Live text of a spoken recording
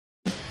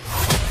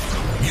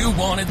You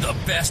wanted the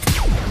best.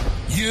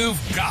 You've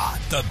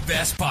got the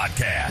best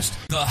podcast.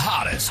 The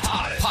hottest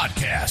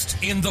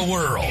podcast in the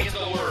world.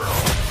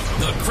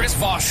 The Chris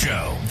Voss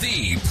Show.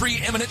 The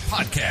preeminent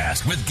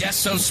podcast with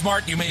guests so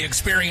smart you may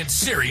experience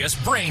serious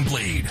brain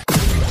bleed.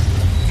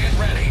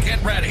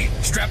 Get ready.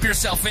 Strap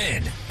yourself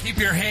in. Keep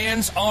your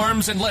hands,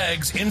 arms, and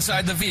legs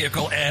inside the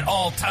vehicle at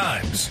all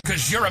times,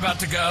 because you're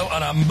about to go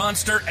on a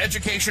monster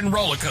education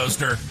roller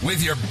coaster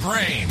with your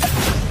brain.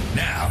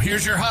 Now,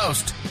 here's your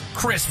host,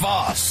 Chris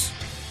Voss.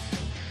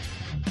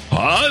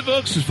 Hi,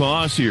 folks. Chris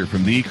Voss here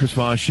from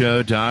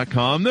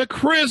thechrisvossshow.com,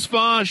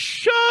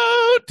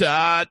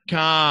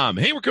 thechrisvossshow.com.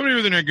 Hey, we're coming here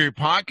with another great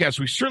podcast.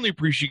 We certainly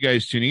appreciate you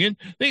guys tuning in.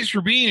 Thanks for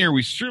being here.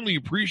 We certainly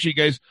appreciate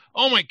you guys.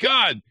 Oh, my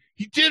God.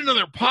 He did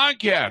another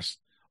podcast.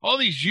 All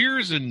these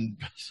years and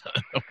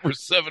over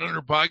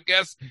 700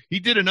 podcasts, he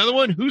did another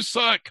one. Who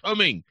saw it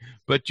coming?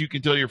 But you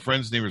can tell your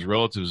friends, neighbors,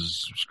 relatives to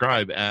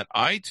subscribe at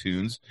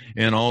iTunes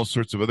and all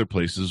sorts of other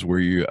places where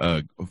you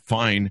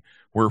find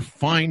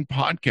fine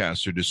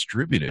podcasts are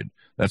distributed.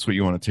 That's what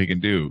you want to take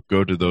and do.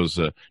 Go to those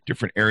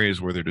different areas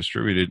where they're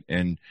distributed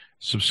and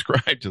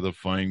subscribe to the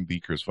Find the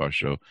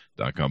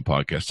ChrisVossShow.com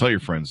podcast. Tell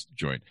your friends to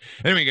join.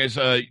 Anyway, guys,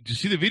 to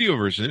see the video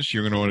version of this,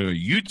 you're going to want to go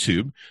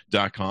to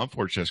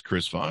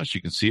youtube.com/Chris Voss.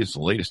 You can see it's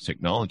the latest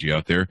technology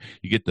out there.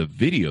 You get the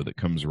video that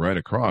comes right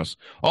across.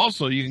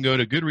 Also, you can go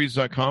to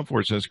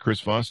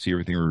goodreads.com/Chris Voss, see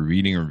everything we're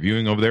reading and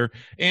reviewing over there,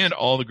 and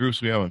all the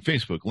groups we have on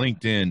Facebook,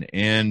 LinkedIn,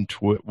 and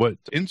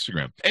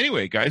Instagram.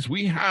 Anyway, guys,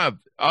 we have,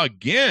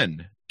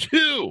 again,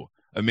 2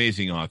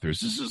 amazing authors.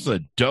 This is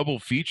a double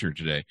feature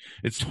today.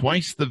 It's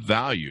twice the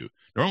value.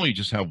 Normally you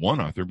just have one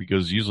author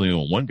because usually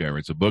only one guy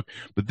writes a book,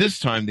 but this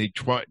time they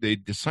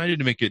decided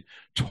to make it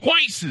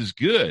twice as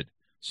good.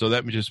 So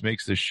that just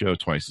makes this show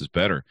twice as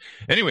better.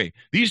 Anyway,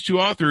 these 2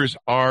 authors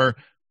are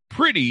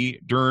pretty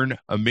darn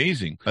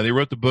amazing. They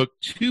wrote the book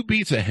 2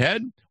 Beats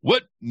Ahead,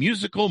 What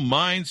Musical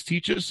Minds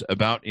Teach Us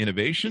About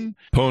Innovation.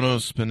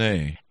 Panos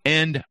A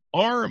and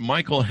R.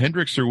 Michael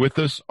Hendrix are with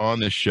us on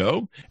this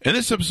show. And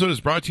this episode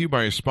is brought to you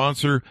by our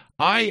sponsor,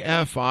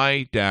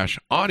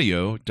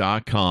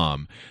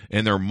 ifi-audio.com,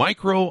 and their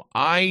micro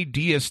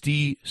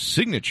IDSD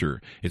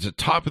signature. It's a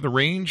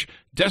top-of-the-range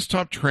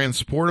desktop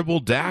transportable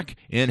DAC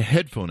and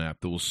headphone app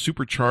that will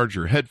supercharge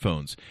your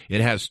headphones. It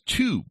has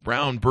 2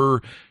 brown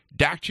burr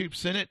DAC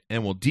chips in it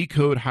and will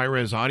decode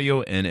high-res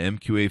audio and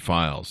MQA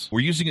files. We're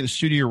using it in the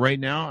studio right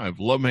now. I've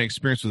loved my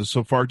experience with it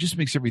so far. It just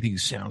makes everything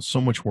sound so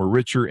much more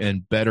richer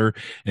and better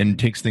and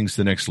takes things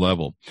to the next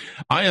level.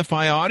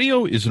 IFI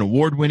Audio is an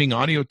award-winning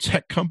audio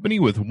tech company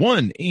with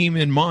one aim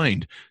in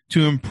mind: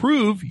 to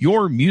improve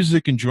your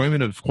music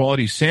enjoyment of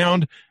quality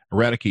sound,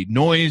 eradicate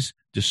noise,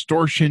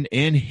 distortion,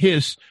 and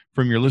hiss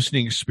from your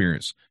listening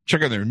experience.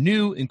 Check out their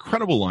new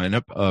incredible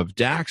lineup of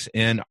DACs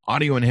and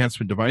audio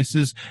enhancement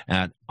devices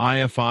at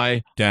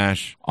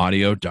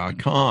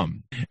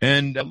ifi-audio.com.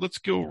 And let's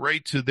go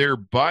right to their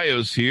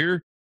bios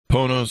here.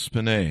 Panos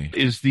A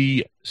is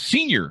the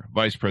Senior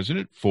Vice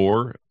President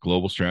for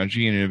Global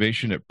Strategy and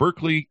Innovation at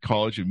Berklee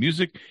College of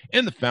Music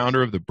and the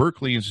founder of the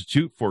Berklee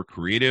Institute for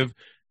Creative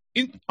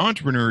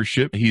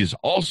Entrepreneurship. He is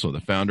also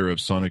the founder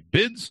of Sonic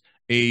Bids,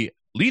 a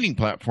leading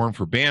platform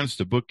for bands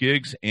to book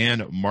gigs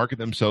and market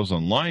themselves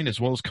online, as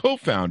well as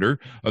co-founder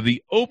of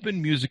the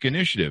Open Music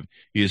Initiative.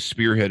 He has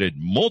spearheaded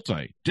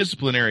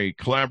multidisciplinary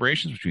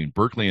collaborations between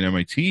Berklee and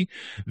MIT,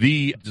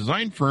 the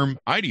design firm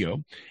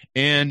IDEO,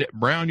 and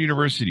Brown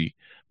University.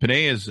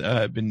 Panay has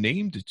been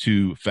named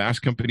to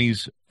Fast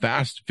Company's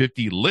Fast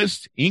 50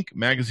 list, Inc.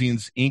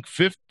 magazine's Inc.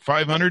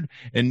 500,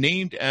 and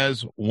named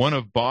as one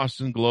of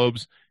Boston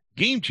Globe's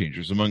Game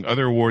Changers, among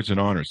other awards and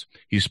honors.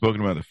 He's spoken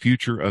about the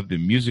future of the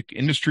music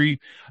industry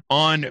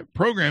on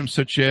programs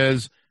such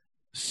as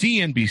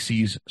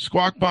CNBC's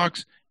Squawk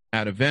Box,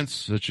 at events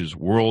such as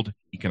World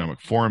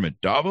Economic Forum at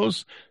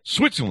Davos,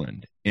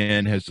 Switzerland,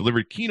 and has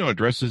delivered keynote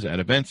addresses at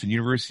events and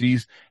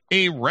universities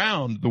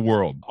around the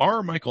world.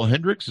 R. Michael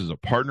Hendrix is a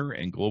partner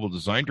and global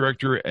design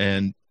director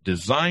and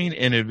design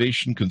and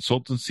innovation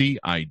consultancy,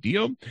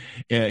 IDEO.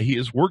 He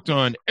has worked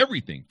on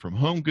everything from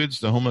home goods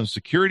to homeland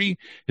security.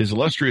 His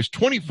illustrious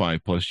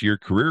 25-plus year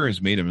career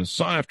has made him a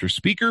sought-after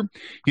speaker.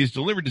 He has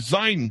delivered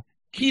design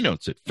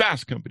keynotes at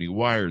Fast Company,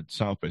 Wired,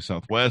 South by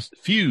Southwest,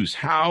 Fuse,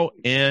 How,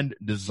 and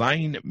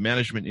Design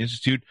Management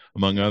Institute,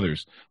 among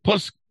others.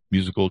 Plus,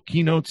 musical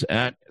keynotes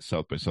at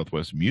South by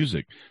Southwest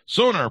Music,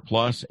 Sonar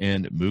Plus,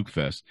 and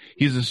MoogFest.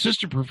 He's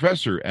assistant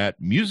professor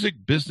at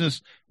Music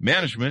Business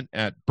Management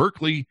at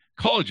Berklee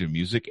College of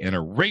Music and a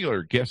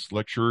regular guest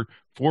lecturer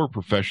for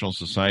professional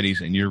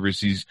societies and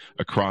universities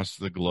across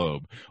the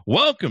globe.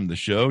 Welcome to the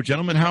show,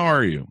 gentlemen. How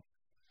are you?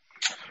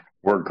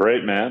 We're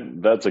great, man.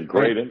 That's a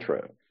great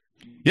intro.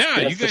 Yeah,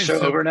 you guys. The show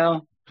over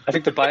now? I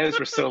think the bios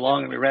were so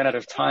long and we ran out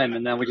of time,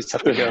 and now we just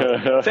have to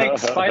go.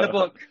 Thanks. Buy the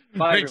book.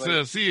 Bye,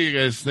 thanks. See you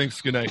guys.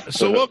 Thanks. Good night.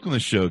 So welcome to the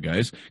show,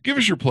 guys. Give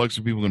us your plugs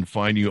so people can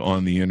find you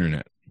on the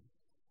internet.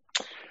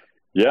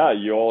 Yeah,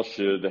 you all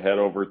should head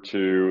over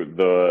to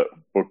the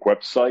book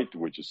website,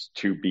 which is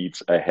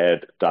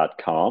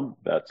 2beatsahead.com.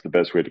 That's the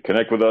best way to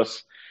connect with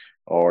us.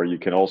 or you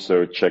can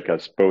also check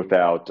us both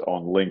out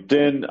on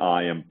LinkedIn.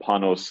 I am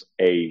Panos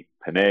A.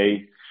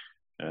 Panay,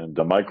 and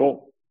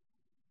Michael.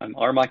 I'm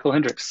R. Michael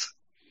Hendrix.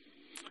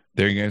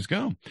 There you guys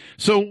go.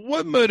 So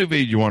what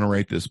motivated you want to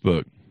write this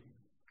book?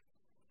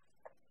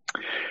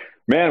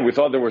 Man, we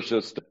thought there was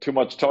just too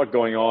much talk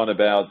going on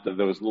about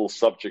those little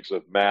subjects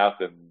of math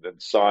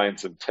and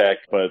science and tech,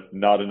 but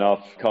not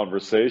enough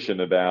conversation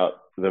about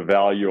the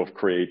value of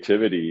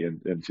creativity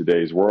in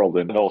today's world.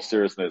 And in all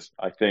seriousness,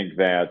 I think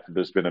that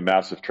there's been a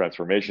massive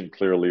transformation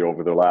clearly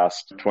over the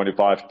last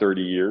 25,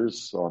 30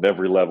 years on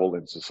every level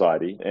in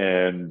society.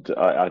 And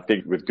I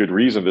think with good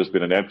reason, there's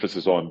been an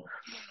emphasis on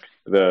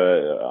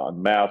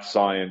math,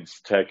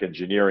 science, tech,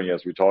 engineering,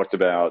 as we talked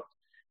about.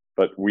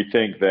 But we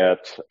think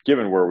that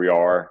given where we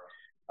are,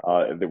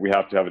 that we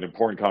have to have an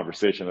important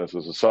conversation as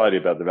a society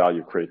about the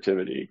value of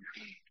creativity.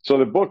 So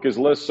the book is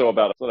less so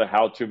about a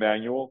how-to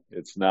manual.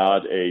 It's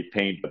not a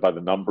paint by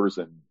the numbers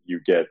and you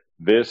get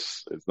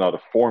this. It's not a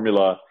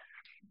formula.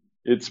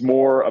 It's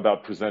more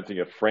about presenting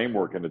a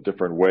framework and a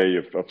different way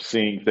of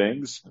seeing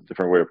things, a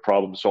different way of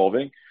problem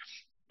solving.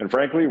 And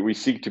frankly, we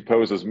seek to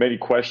pose as many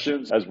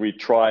questions as we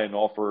try and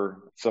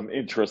offer some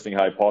interesting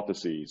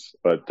hypotheses.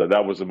 But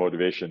that was the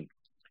motivation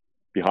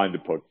behind the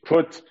book.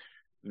 Put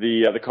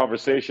the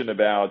conversation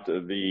about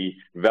the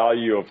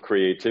value of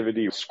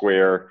creativity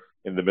square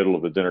in the middle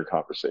of the dinner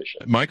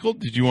conversation. Michael,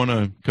 did you want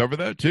to cover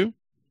that too?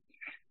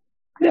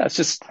 Yeah, it's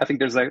just, I think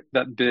there's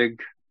that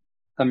big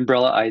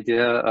umbrella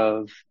idea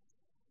of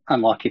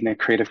unlocking the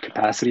creative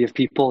capacity of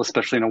people,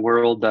 especially in a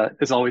world that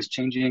is always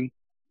changing,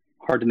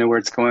 hard to know where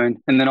it's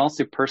going. And then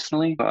also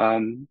personally,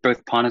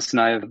 both Panos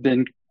and I have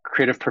been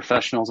creative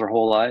professionals our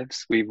whole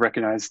lives. We've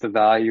recognized the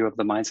value of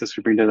the mindsets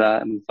we bring to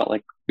that and felt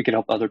like we could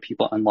help other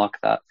people unlock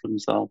that for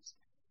themselves.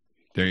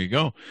 There you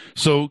go.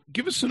 So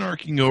give us an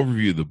arcing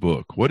overview of the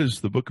book. What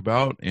is the book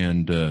about,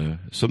 and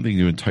something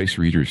to entice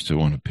readers to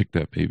want to pick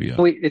that baby up?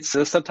 It's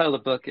the subtitle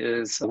of the book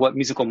is What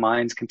Musical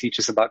Minds Can Teach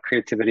Us About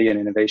Creativity and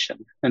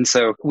Innovation. And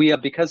so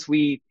because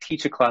we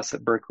teach a class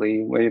at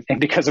Berklee, and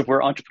because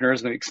we're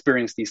entrepreneurs and we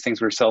experience these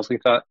things ourselves, we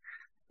thought,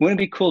 wouldn't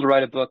it be cool to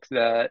write a book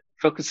that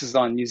focuses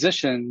on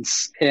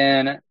musicians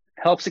and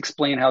helps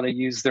explain how they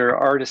use their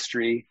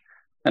artistry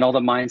and all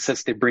the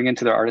mindsets they bring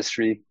into their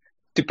artistry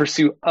to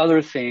pursue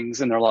other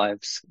things in their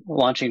lives,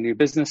 launching new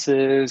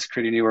businesses,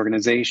 creating new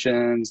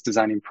organizations,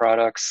 designing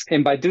products.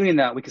 And by doing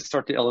that, we can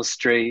start to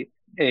illustrate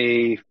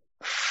a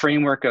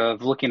framework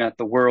of looking at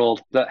the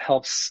world that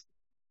helps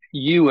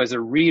you as a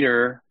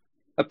reader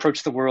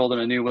approach the world in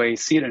a new way,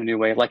 see it in a new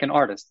way, like an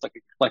artist,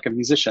 like a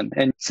musician.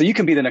 And so you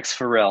can be the next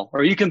Pharrell,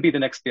 or you can be the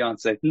next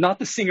Beyoncé, not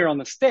the singer on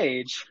the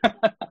stage.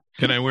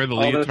 Can I wear the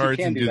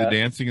leotards and do the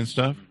dancing and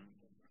stuff?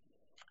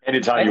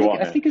 Anytime you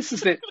want. I think this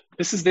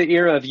is the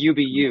era of you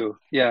be you.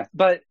 Yeah.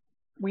 But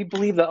we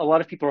believe that a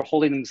lot of people are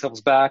holding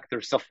themselves back.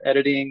 They're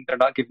self-editing. They're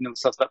not giving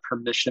themselves that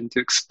permission to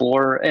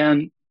explore.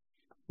 And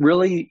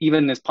really,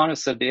 even as Panos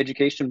said, the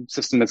education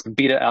system has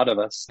beat it out of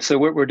us. So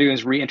what we're doing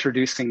is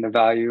reintroducing the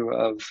value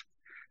of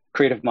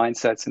creative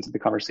mindsets into the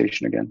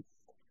conversation again.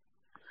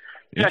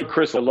 Yeah,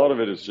 Chris, a lot of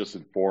it is just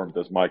informed,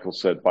 as Michael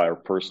said, by our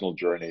personal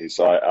journeys.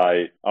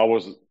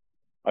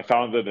 I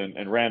founded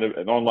and ran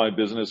an online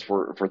business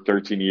for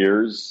 13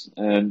 years.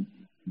 And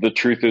the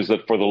truth is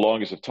that for the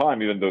longest of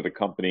time, even though the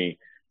company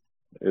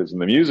is in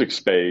the music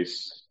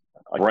space,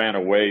 I ran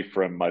away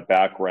from my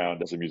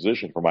background as a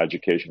musician, from my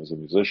education as a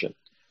musician.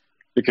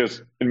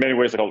 Because in many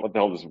ways, what the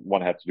hell does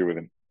one have to do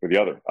with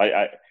the other?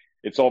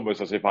 It's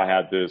almost as if I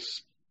had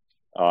this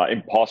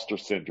imposter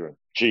syndrome.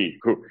 Gee,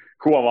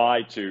 who am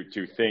I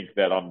to think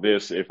that I'm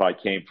this if I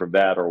came from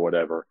that or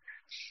whatever?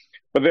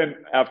 But then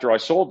after I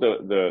sold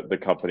the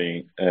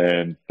company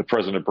and the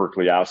president of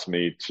Berklee asked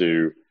me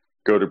to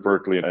go to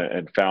Berklee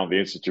and found the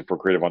Institute for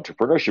Creative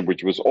Entrepreneurship,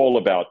 which was all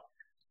about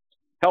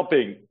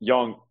helping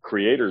young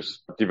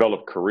creators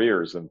develop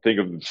careers and think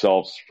of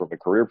themselves from a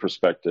career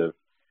perspective,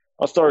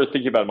 I started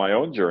thinking about my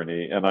own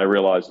journey. And I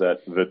realized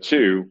that the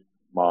two,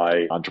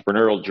 my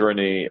entrepreneurial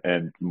journey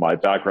and my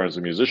background as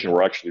a musician,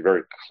 were actually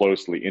very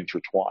closely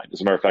intertwined. As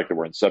a matter of fact, they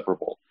were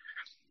inseparable.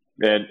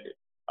 And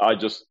I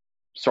just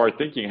started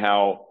thinking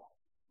how,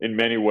 in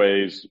many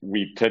ways,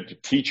 we tend to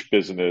teach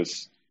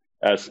business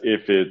as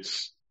if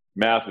it's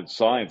math and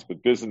science,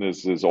 but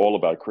business is all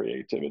about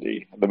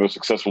creativity. The most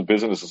successful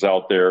businesses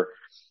out there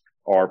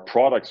are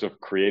products of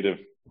creative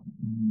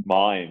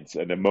minds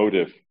and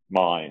emotive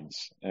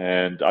minds.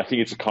 And I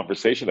think it's a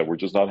conversation that we're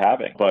just not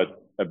having.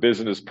 But a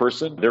business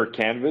person, their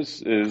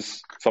canvas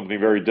is something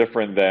very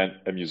different than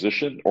a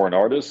musician or an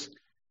artist,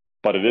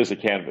 but it is a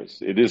canvas.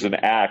 It is an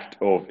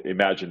act of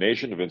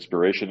imagination, of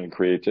inspiration, and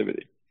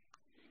creativity.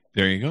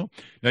 There you go.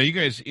 Now, you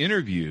guys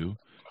interview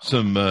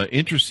some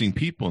interesting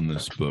people in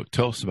this book.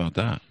 Tell us about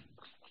that.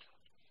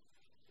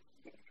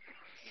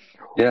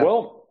 Yeah.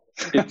 Well,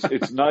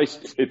 It's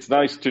nice. It's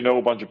nice to know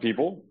a bunch of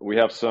people. We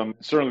have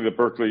certainly the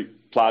Berklee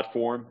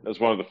platform is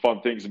one of the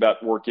fun things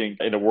about working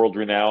in a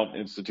world-renowned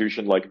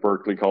institution like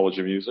Berklee College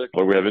of Music,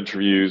 where we have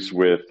interviews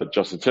with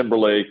Justin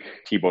Timberlake,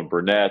 Bone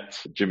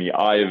Burnett, Jimmy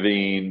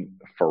Iovine,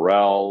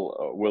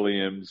 Pharrell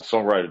Williams,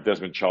 songwriter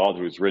Desmond Child,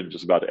 who has written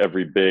just about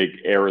every big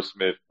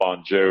Aerosmith,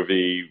 Bon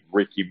Jovi,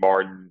 Ricky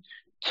Martin,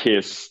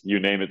 Kiss, you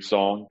name it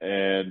song.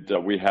 And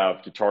we have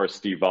guitarist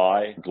Steve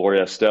Vai,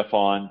 Gloria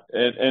Estefan,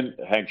 and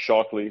Hank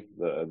Shocklee,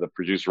 the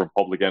producer of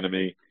Public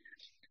Enemy.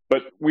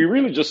 But we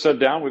really just sat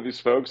down with these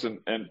folks, and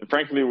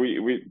frankly,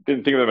 we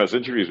didn't think of them as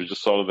interviews. We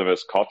just thought of them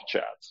as coffee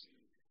chats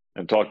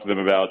and talked to them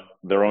about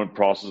their own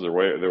process,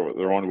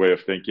 their own way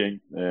of thinking.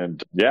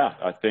 And yeah,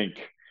 I think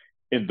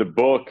in the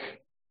book,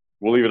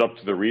 we'll leave it up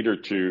to the reader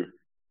to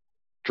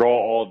draw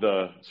all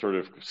the sort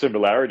of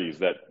similarities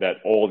that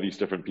all these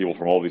different people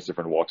from all these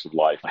different walks of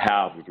life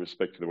have with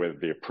respect to the way that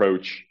they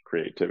approach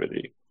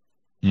creativity.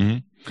 Mm-hmm.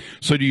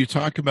 So do you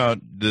talk about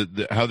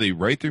how they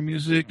write their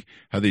music,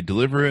 how they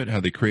deliver it, how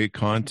they create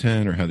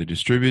content, or how they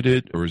distribute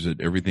it, or is it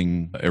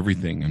everything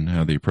and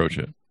how they approach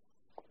it?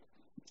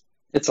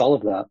 It's all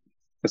of that.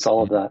 It's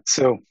all of that.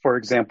 So, for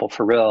example,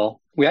 Pharrell,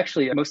 most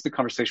of the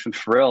conversation with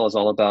Pharrell is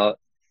all about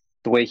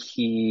the way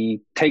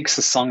he takes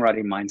the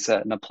songwriting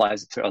mindset and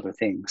applies it to other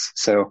things.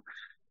 So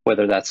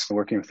whether that's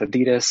working with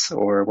Adidas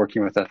or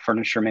working with a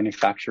furniture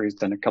manufacturer, he's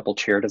done a couple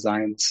chair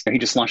designs. He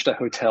just launched a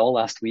hotel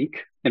last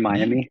week in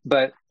Miami.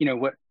 But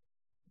what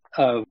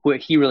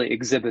he really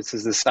exhibits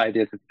is this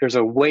idea that there's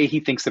a way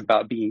he thinks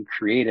about being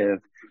creative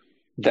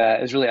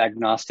that is really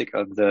agnostic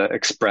of the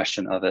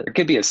expression of it. It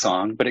could be a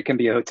song, but it can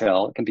be a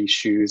hotel, it can be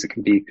shoes, it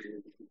can be,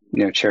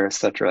 chair,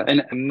 etc.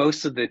 And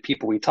most of the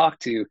people we talk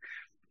to,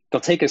 they'll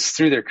take us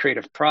through their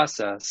creative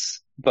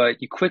process,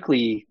 but you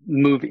quickly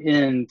move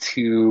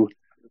into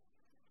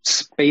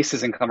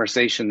spaces in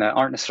conversation that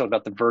aren't necessarily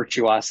about the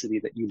virtuosity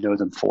that you know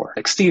them for.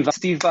 Like Steve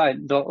Vai,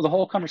 the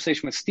whole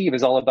conversation with Steve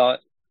is all about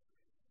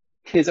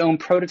his own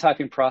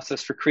prototyping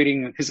process for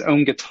creating his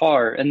own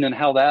guitar and then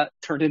how that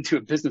turned into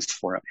a business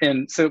for him.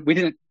 And so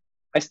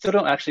I still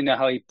don't actually know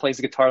how he plays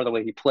the guitar the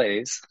way he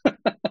plays.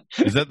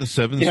 Is that the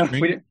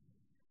 7-string?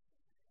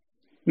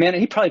 Man,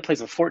 he probably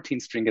plays a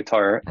 14-string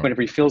guitar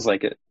whenever he feels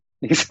like it.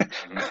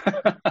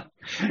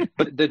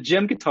 But the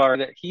gem guitar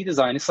that he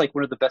designed, it's like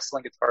one of the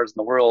best-selling guitars in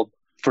the world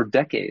for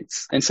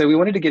decades. And so we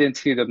wanted to get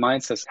into the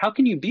mindset. How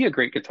can you be a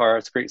great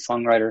guitarist, a great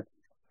songwriter?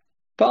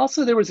 But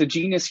also there was a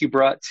genius you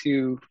brought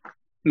to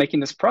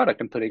making this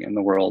product and putting it in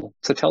the world.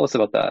 So tell us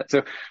about that.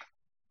 So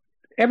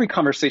every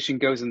conversation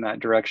goes in that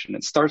direction.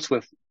 It starts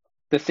with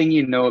the thing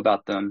you know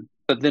about them,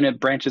 but then it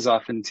branches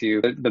off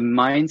into the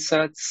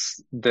mindsets,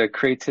 the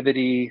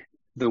creativity,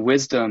 the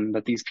wisdom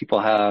that these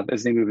people have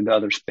as they move into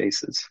other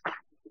spaces.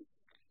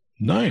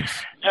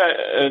 Nice.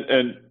 Yeah,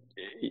 and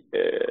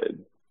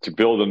to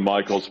build on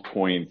Michael's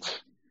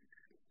point,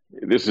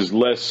 this is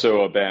less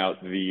so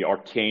about the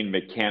arcane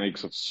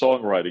mechanics of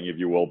songwriting, if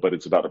you will, but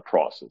it's about a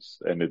process,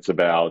 and it's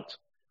about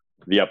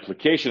the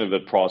application of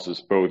that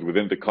process both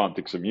within the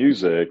context of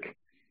music,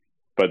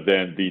 but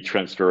then the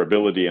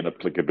transferability and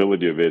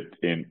applicability of it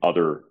in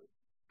other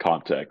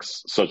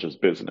contexts, such as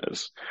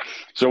business.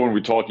 So when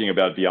we're talking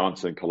about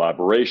Beyoncé and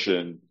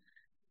collaboration,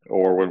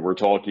 or when we're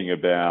talking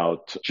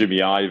about Jimmy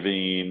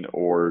Iovine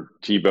or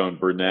Bone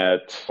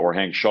Burnett or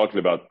Hank Shocklee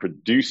about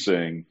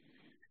producing,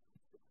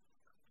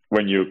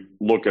 when you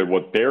look at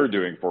what they're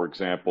doing, for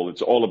example,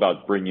 it's all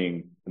about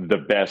bringing the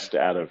best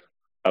out of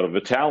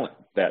the talent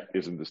that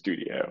is in the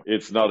studio.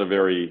 It's not a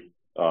very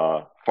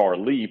far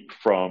leap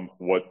from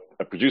what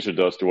a producer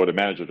does to what a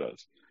manager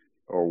does,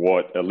 or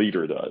what a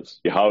leader does.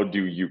 How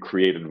do you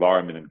create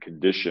environment and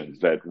conditions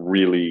that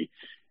really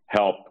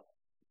help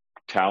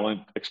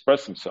talent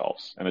express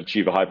themselves and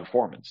achieve a high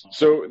performance?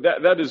 So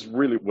that is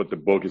really what the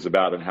book is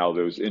about and how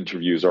those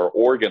interviews are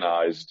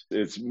organized.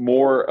 It's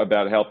more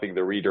about helping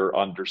the reader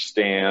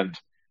understand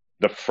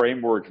the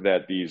framework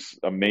that these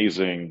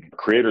amazing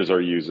creators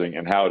are using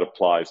and how it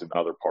applies in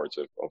other parts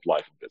of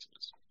life and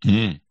business.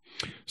 Mm.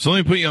 So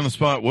let me put you on the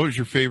spot. What was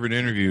your favorite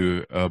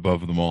interview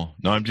above them all?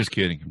 No, I'm just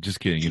kidding. You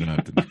don't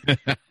have to.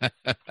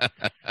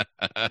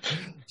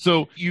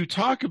 So you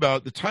talk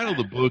about, the title of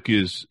the book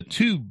is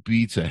 2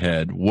 Beats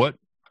Ahead. What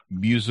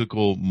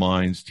musical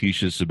minds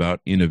teach us about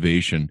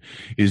innovation?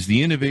 Is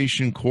the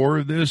innovation core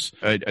of this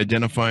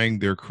identifying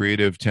their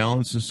creative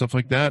talents and stuff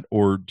like that?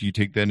 Or do you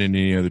take that in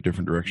any other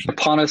different direction?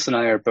 Panos and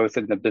I are both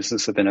in the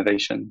business of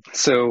innovation.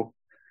 So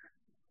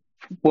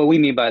what we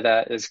mean by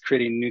that is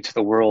creating new to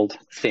the world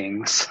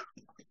things,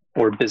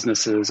 or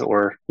businesses,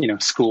 or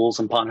schools.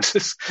 In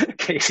Panos'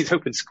 case, he's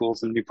opened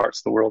schools in new parts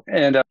of the world.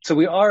 And so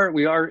we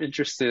are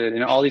interested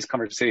in all these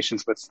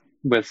conversations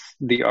with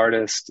the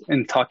artist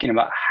and talking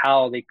about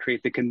how they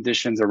create the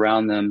conditions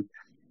around them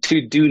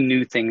to do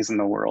new things in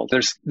the world.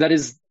 That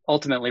is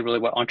ultimately really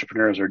what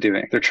entrepreneurs are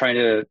doing. They're trying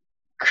to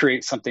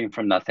create something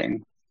from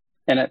nothing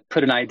and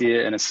put an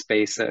idea in a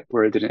space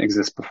where it didn't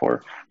exist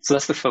before. So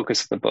that's the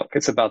focus of the book.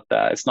 It's about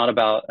that. It's not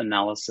about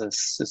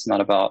analysis. It's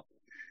not about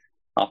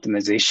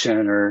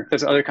optimization, or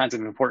there's other kinds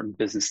of important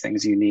business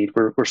things you need.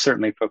 We're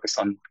certainly focused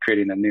on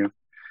creating them new.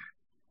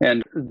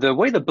 And the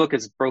way the book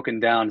is broken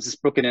down is it's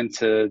broken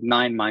into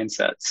 9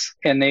 mindsets.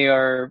 And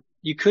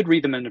you could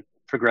read them in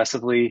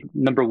progressively.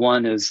 Number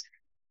 1 is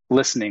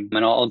listening,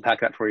 and I'll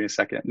unpack that for you in a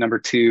second. Number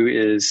 2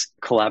 is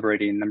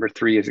collaborating. Number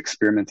 3 is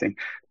experimenting.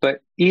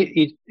 But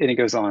and it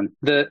goes on.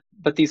 But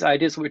these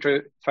ideas we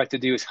try to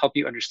do is help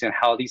you understand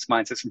how these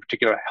mindsets in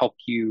particular help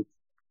you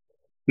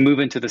move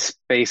into the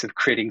space of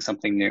creating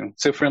something new.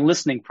 So for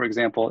listening, for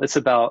example, it's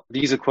about, to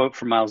use a quote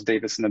from Miles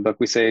Davis in the book,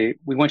 we say,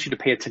 we want you to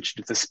pay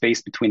attention to the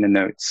space between the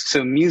notes.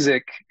 So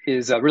music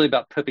is really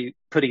about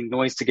putting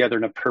noise together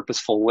in a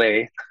purposeful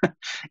way.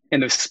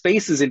 And the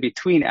spaces in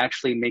between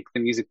actually make the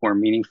music more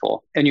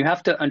meaningful. And you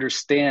have to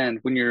understand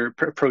when you're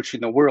approaching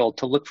the world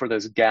to look for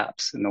those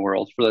gaps in the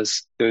world, for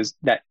those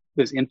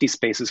empty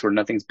spaces where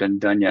nothing's been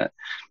done yet.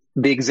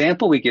 The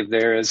example we give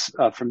there is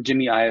from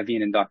Jimmy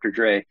Iovine and Dr.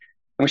 Dre.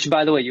 Which,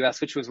 by the way, you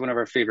asked which was one of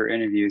our favorite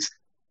interviews.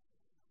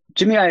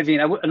 Jimmy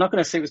Iovine, I'm not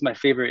going to say it was my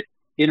favorite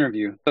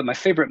interview, but my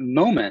favorite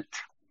moment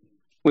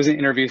was in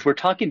interviews. We're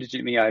talking to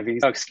Jimmy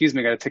Iovine. Oh, excuse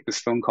me, I got to take this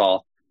phone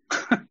call.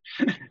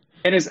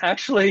 And it's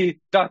actually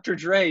Dr.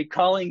 Dre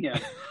calling him.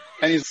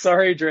 And he's,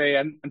 sorry, Dre,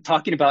 I'm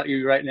talking about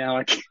you right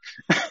now.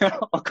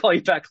 I'll call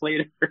you back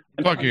later.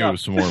 I'm talking with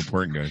some more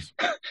important guys.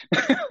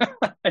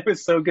 It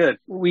was so good.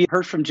 We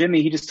heard from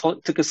Jimmy. He just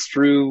took us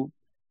through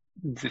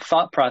the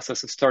thought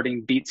process of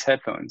starting Beats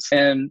headphones.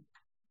 And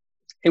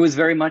it was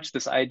very much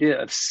this idea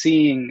of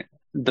seeing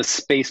the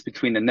space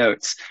between the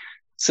notes.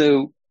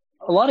 So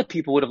a lot of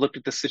people would have looked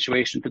at the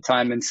situation at the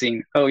time and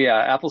seen, oh yeah,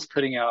 Apple's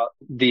putting out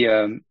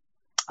the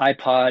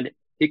iPod.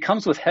 It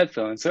comes with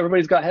headphones. So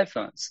everybody's got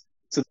headphones.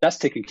 So that's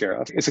taken care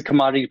of. It's a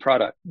commodity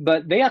product.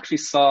 But they actually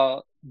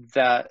saw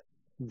that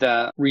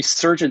the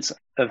resurgence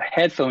of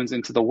headphones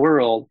into the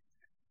world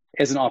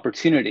as an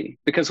opportunity,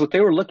 because what they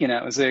were looking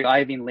at was,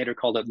 Iovine later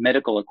called it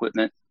medical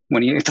equipment.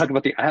 When he talked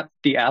about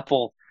the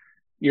Apple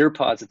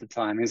EarPods at the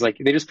time, he's like,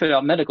 they just put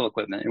out medical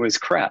equipment. It was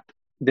crap.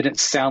 It didn't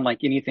sound like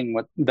anything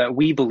that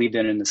we believed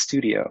in the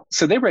studio.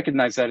 So they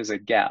recognized that as a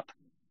gap.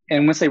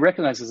 And once they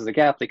recognized it as a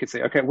gap, they could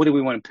say, okay, what do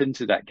we want to put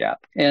into that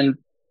gap? And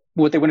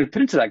what they wanted to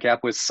put into that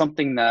gap was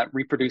something that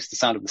reproduced the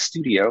sound of the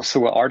studio.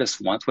 So what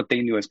artists want, what they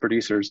knew as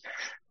producers,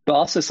 but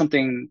also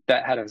something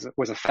that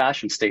was a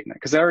fashion statement.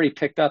 Because they already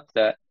picked up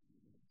that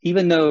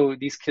even though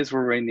these kids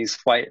were wearing these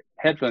white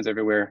headphones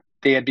everywhere,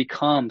 they had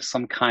become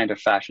some kind of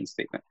fashion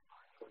statement.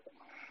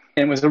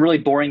 And it was a really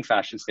boring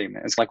fashion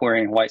statement. It's like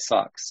wearing white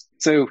socks.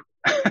 So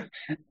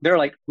they're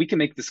like, we can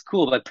make this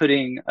cool by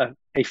putting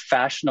a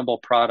fashionable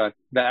product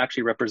that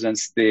actually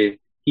represents the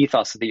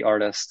ethos of the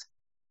artist.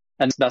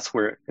 And that's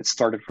where it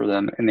started for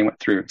them, and they went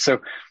through.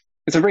 So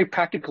it's a very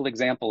practical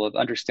example of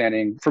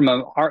understanding from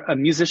a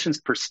musician's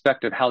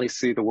perspective how they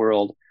see the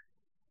world,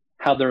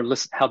 how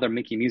they're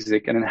making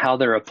music, and then how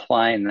they're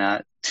applying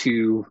that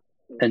to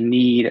a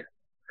need,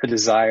 a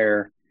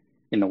desire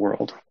in the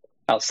world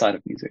outside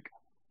of music.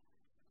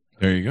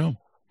 There you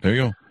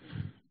go.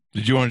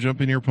 Did you want to jump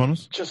in here,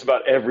 Panos? Just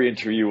about every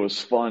interview was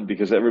fun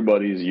because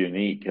everybody is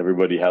unique.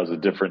 Everybody has a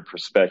different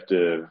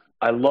perspective.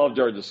 I loved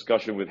our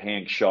discussion with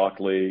Hank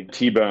Shocklee,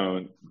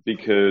 T-Bone,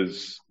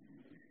 because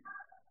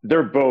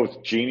they're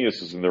both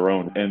geniuses in their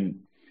own. And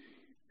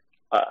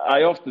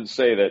I often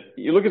say that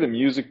you look at a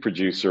music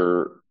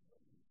producer.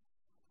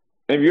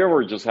 If you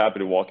ever just happen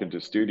to walk into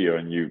a studio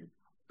and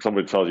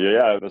somebody tells you,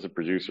 yeah, that's a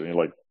producer, and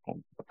you're like, well,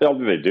 what the hell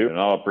do they do? An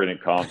operating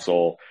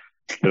console.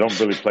 They don't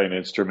really play an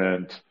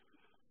instrument.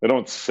 They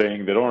don't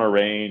sing. They don't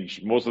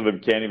arrange. Most of them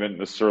can't even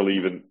necessarily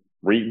even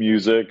read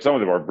music. Some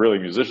of them are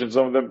brilliant musicians.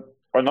 Some of them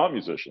are not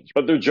musicians.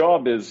 But their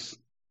job is,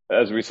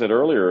 as we said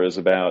earlier, is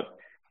about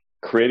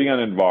creating an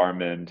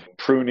environment,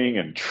 pruning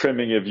and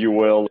trimming, if you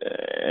will,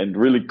 and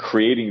really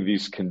creating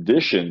these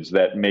conditions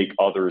that make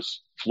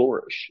others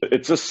flourish.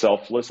 It's a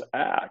selfless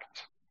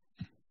act.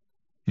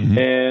 Mm-hmm.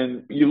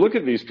 And you look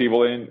at these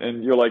people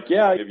and you're like,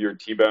 yeah, if you're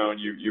T-Bone,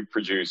 you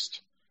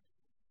produced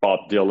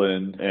Bob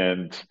Dylan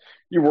and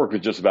you work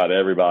with just about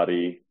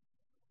everybody.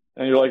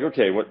 And you're like,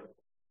 okay,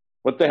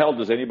 what the hell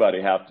does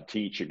anybody have to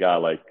teach a guy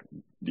like,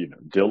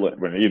 Dylan?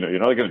 When, you're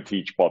not going to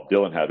teach Bob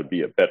Dylan how to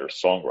be a better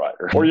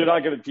songwriter, or you're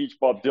not going to teach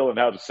Bob Dylan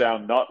how to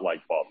sound not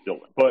like Bob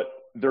Dylan. But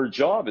their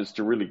job is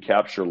to really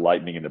capture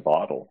lightning in a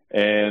bottle.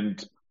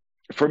 And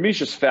for me, it's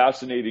just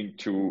fascinating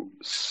to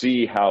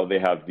see how they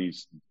have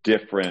these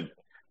different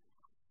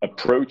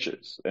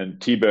approaches. And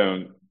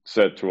T-Bone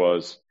said to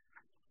us,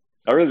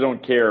 I really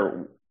don't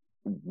care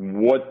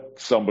what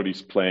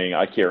somebody's playing.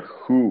 I care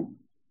who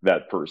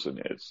that person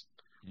is,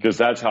 because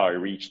that's how I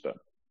reach them.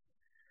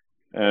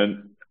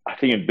 And I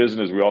think in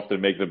business, we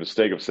often make the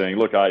mistake of saying,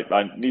 look,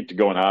 I need to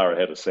go and hire a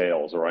head of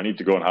sales, or I need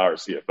to go and hire a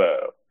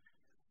CFO.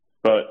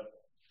 But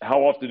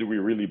how often do we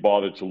really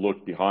bother to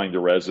look behind the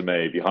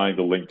resume, behind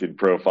the LinkedIn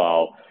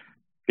profile,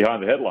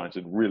 behind the headlines,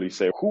 and really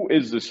say, who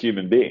is this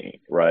human being,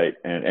 right?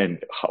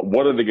 And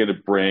what are they going to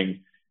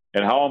bring?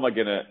 And how am I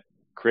going to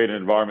create an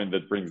environment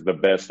that brings the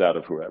best out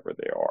of whoever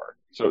they are?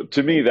 So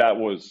to me, that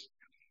was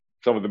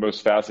some of the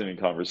most fascinating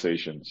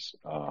conversations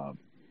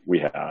we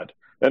had.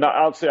 And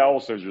I'll say I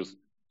also just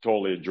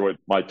totally enjoyed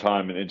my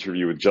time in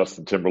interview with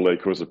Justin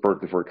Timberlake, who was at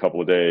Berklee for a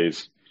couple of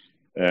days.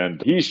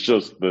 And he's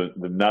just the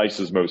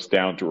nicest, most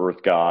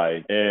down-to-earth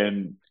guy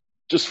and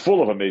just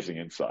full of amazing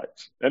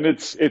insights. And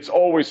it's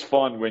always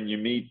fun when you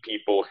meet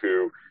people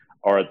who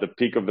are at the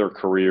peak of their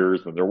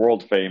careers and they're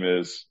world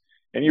famous,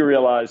 and you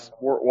realize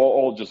we're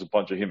all just a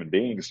bunch of human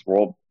beings. We're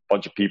all a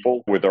bunch of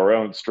people with our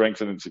own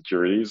strengths and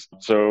insecurities.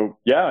 So,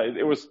 yeah,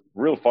 it was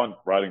real fun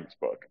writing this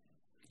book.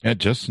 Yeah,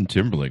 Justin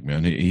Timberlake,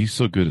 man, he's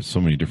so good at so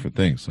many different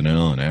things, and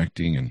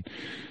acting and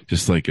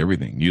just like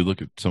everything. You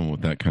look at someone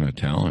with that kind of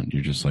talent,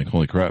 you're just like,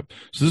 holy crap.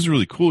 So this is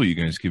really cool. You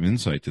guys give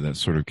insight to that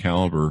sort of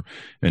caliber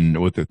and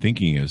what their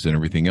thinking is and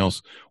everything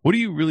else. What do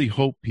you really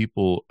hope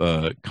people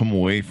come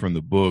away from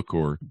the book,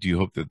 or do you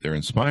hope that they're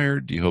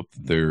inspired? Do you hope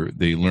that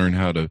they learn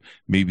how to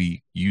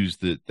maybe use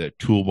that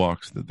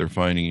toolbox that they're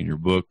finding in your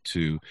book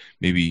to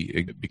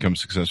maybe become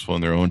successful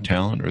in their own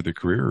talent or their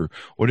career?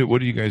 Or what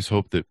do you guys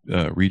hope that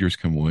readers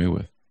come away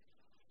with?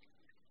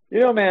 You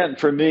know, man,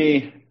 for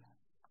me,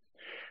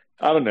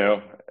 I don't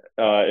know.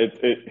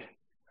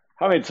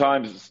 How many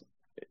times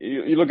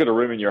you look at a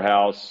room in your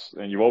house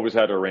and you've always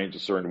had to arrange a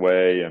certain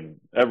way, and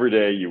every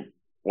day you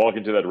walk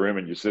into that room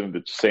and you sit in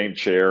the same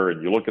chair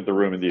and you look at the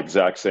room in the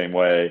exact same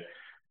way,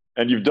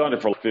 and you've done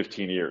it for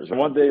 15 years. And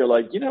one day you're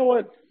like, you know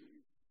what?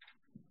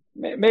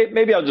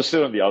 Maybe I'll just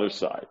sit on the other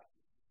side.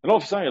 And all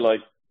of a sudden you're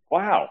like,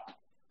 wow,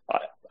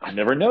 I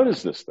never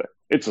noticed this thing.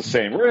 It's the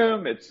same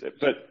room,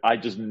 but I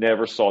just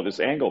never saw this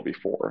angle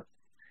before.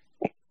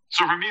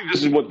 So for me,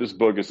 this is what this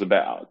book is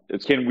about.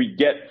 It's, can we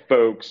get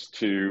folks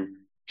to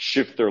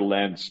shift their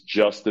lens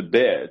just a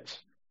bit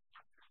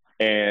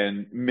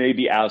and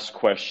maybe ask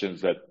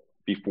questions that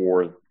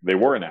before they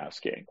weren't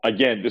asking?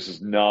 Again, this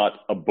is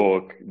not a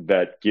book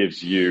that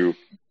gives you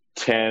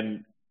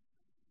 10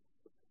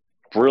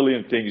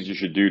 brilliant things you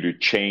should do to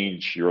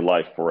change your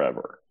life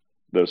forever.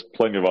 There's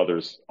plenty of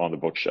others on the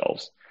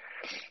bookshelves.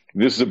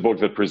 This is a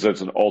book that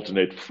presents an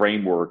alternate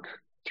framework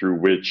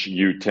through which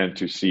you tend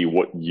to see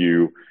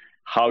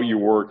how you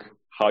work,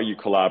 how you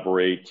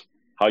collaborate,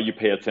 how you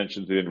pay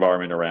attention to the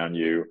environment around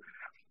you.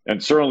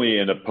 And certainly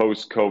in a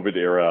post-COVID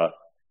era,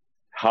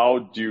 how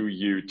do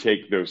you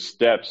take those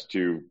steps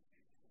to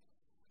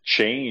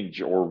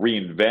change or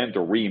reinvent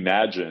or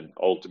reimagine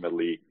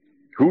ultimately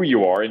who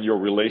you are in your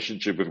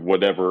relationship with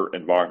whatever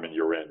environment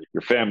you're in,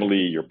 your family,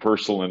 your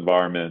personal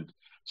environment.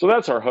 So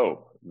that's our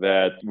hope,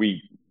 that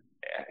we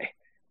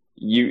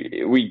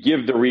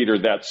give the reader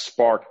that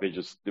spark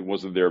that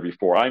wasn't there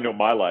before. I know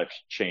my life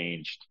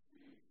changed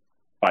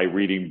by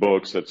reading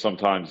books that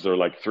sometimes they're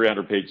like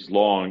 300 pages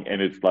long,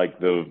 and it's like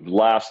the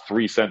last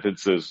 3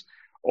 sentences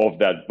of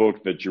that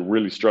book that you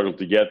really struggled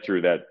to get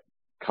through that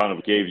kind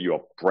of gave you a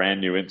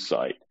brand new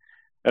insight.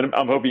 And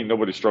I'm hoping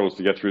nobody struggles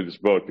to get through this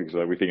book because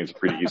we think it's a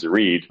pretty easy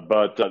read,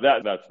 but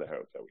that's the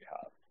hope that we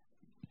have.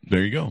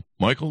 There you go.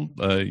 Michael,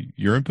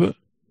 your input?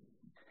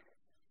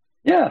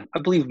 Yeah, I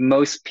believe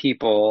most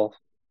people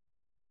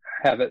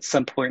have at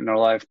some point in their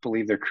life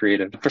believe they're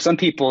creative. For some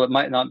people, it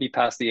might not be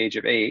past the age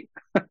of 8.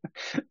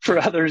 For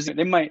others,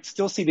 they might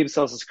still see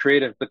themselves as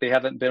creative, but they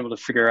haven't been able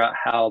to figure out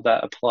how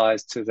that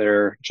applies to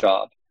their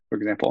job, for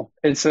example.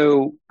 And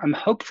so I'm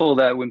hopeful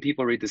that when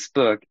people read this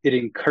book, it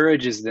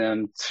encourages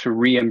them to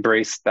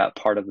re-embrace that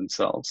part of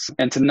themselves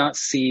and to not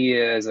see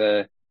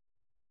it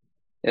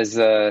as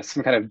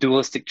some kind of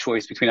dualistic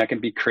choice between I can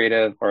be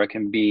creative or I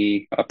can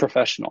be a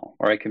professional,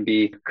 or I can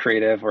be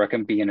creative or I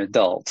can be an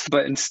adult.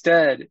 But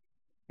instead,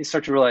 you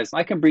start to realize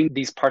I can bring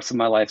these parts of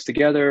my life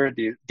together,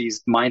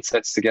 these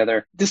mindsets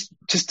together.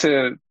 Just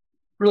to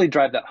really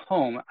drive that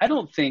home, I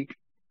don't think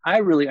I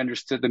really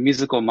understood the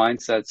musical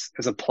mindsets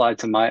as applied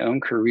to my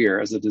own career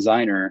as a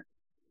designer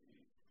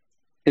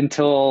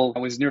until I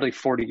was nearly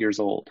 40 years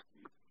old,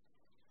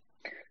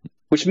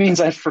 which means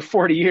that for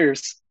 40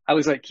 years, I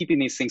was like keeping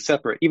these things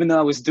separate, even though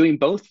I was doing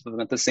both of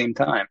them at the same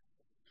time.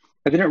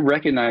 I didn't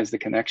recognize the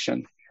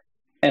connection.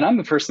 And I'm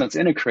a person that's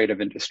in a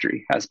creative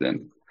industry, has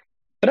been.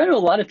 But I know a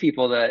lot of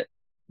people they've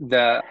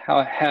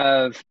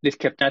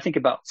kept, and I think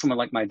about someone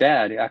like my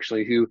dad,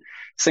 actually, who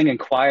sang in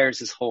choirs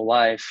his whole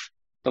life,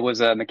 but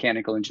was a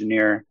mechanical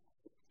engineer.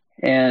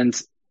 And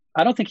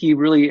I don't think I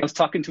was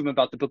talking to him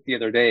about the book the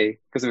other day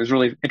because it was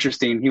really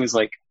interesting.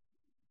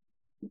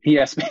 He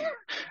asked me,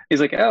 he's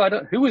like,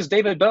 who is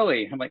David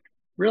Bowie? I'm like,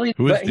 really?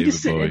 Who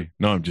is David Bowie?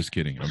 No, I'm just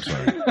kidding. I'm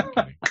sorry. I'm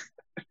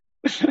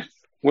kidding.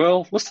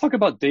 Well, let's talk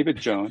about David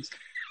Jones.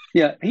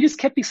 Yeah, he just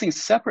kept these things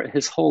separate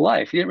his whole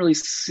life. He didn't really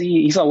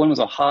see, he saw one was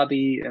a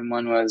hobby and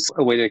one was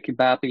a way to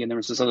keep happy, and there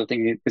was this other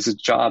thing, it's a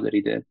job that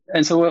he did.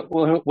 And so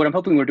what I'm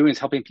hoping we're doing is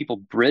helping people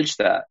bridge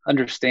that,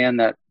 understand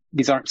that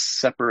these aren't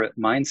separate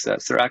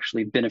mindsets. They're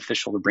actually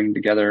beneficial to bring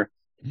together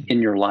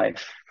in your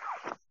life.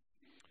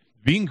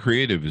 Being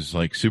creative is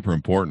like super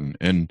important.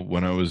 And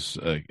when I was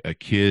a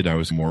kid, I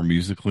was more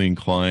musically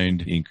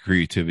inclined in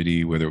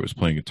creativity, whether it was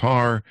playing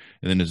guitar.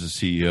 And then as a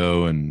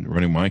CEO and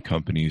running my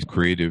companies,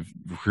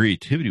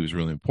 creativity was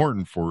really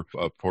important for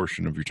a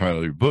portion of your title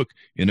of your book,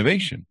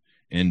 innovation.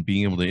 and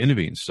being able to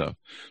innovate and stuff.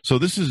 So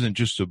this isn't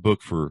just a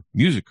book for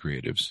music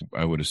creatives,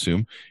 I would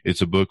assume.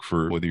 It's a book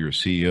for whether you're a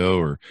CEO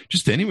or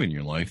just anyone in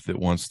your life that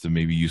wants to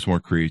maybe use more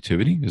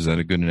creativity. Is that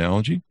a good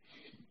analogy?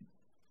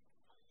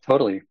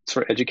 Totally. It's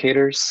for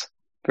educators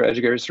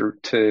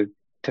to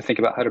think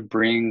about how to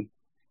bring,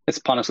 as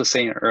Panos was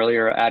saying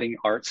earlier, adding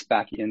arts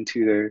back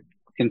into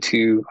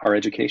our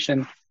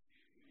education.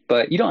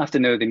 But you don't have to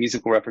know the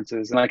musical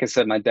references. And like I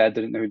said, my dad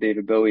didn't know who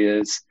David Bowie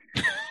is,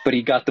 but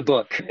he got the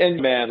book.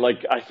 And man,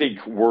 like I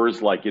think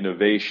words like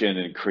innovation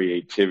and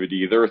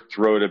creativity, they're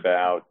thrown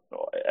about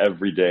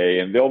every day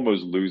and they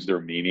almost lose their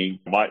meaning.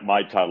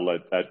 My title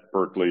at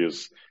Berklee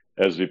is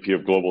SVP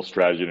of Global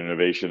Strategy and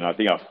Innovation. And I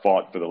think I've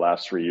fought for the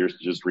last 3 years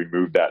to just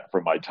remove that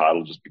from my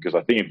title just because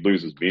I think it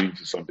loses meaning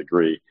to some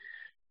degree.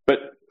 But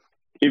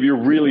if you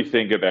really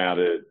think about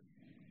it,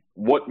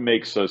 what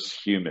makes us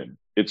human?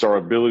 It's our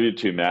ability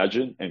to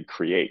imagine and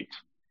create.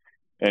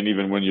 And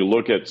even when you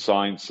look at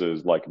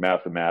sciences like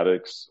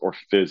mathematics or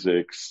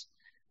physics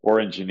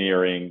or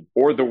engineering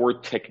or the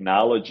word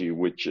technology,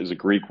 which is a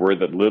Greek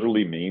word that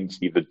literally means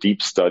the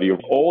deep study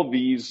of all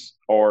these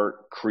are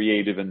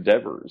creative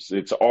endeavors.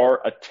 It's our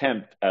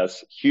attempt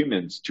as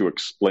humans to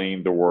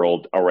explain the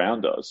world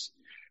around us.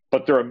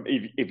 But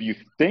if you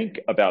think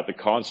about the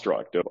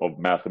construct of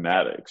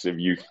mathematics, if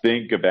you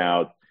think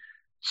about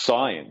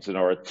science and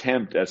our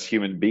attempt as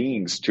human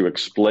beings to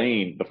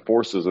explain the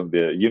forces of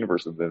the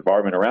universe and the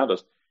environment around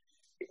us,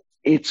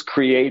 it's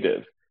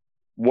creative.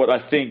 What I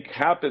think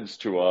happens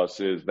to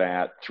us is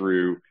that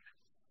through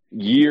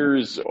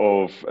years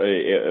of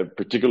a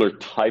particular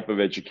type of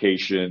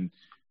education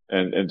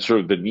and sort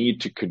of the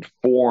need to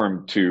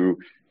conform to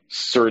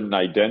certain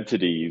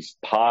identities,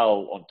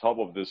 pile on top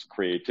of this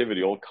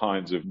creativity all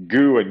kinds of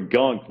goo and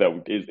gunk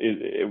that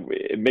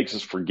it makes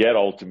us forget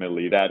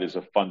ultimately that is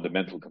a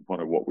fundamental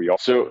component of what we are.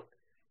 So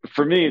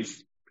for me,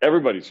 it's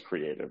everybody's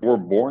creative. We're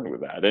born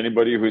with that.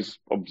 Anybody who's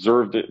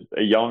observed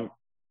a young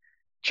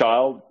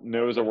child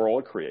knows that we're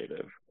all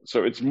creative.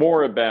 So it's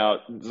not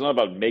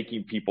about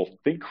making people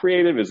think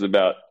creative, it's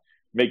about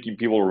making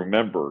people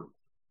remember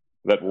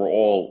that we're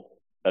all,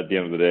 at the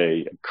end of the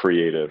day,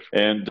 creative.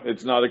 And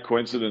it's not a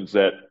coincidence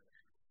that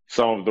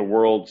some of the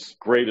world's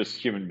greatest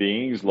human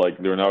beings, like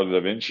Leonardo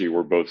da Vinci,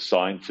 were both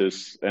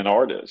scientists and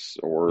artists,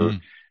 or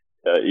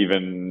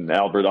even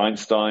Albert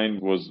Einstein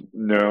was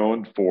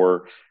known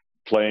for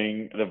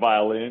playing the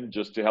violin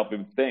just to help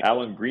him think.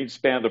 Alan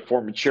Greenspan, the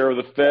former chair of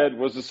the Fed,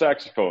 was a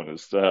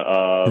saxophonist.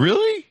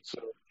 Really? So,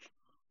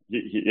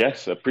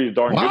 yes, a pretty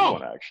darn good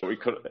one, actually.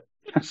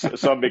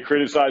 Some may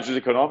criticize his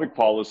economic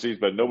policies,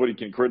 but nobody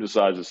can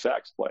criticize his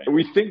sax playing.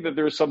 We think that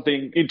there's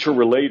something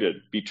interrelated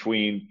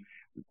between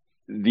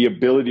the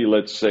ability,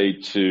 let's say,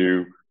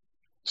 to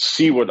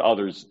see what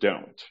others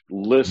don't,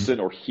 listen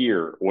or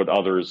hear what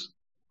others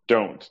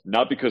don't,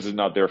 not because it's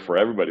not there for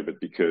everybody, but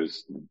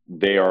because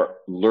they are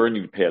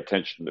learning to pay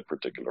attention in a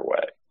particular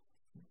way.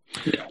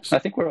 Yeah. I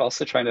think we're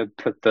also trying to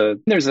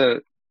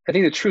I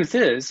think the truth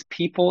is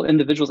people,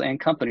 individuals and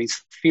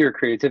companies fear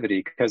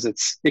creativity because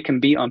it can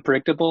be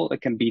unpredictable,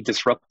 it can be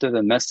disruptive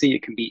and messy,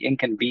 it can be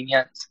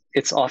inconvenient.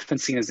 It's often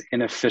seen as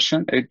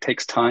inefficient. It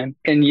takes time.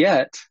 And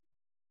yet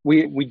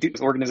we do,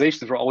 as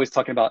organizations, we're always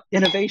talking about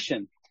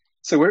innovation.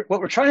 So what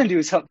we're trying to do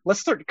is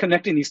let's start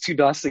connecting these two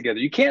dots together.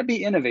 You can't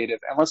be innovative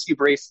unless you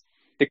embrace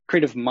the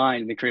creative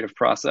mind, the creative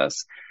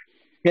process.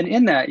 And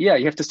in that,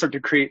 you have to start to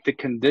create the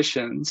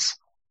conditions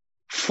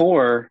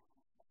for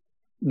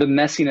the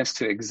messiness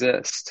to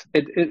exist.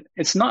 But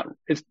it's not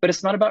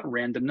about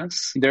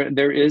randomness.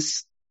 There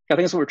is, I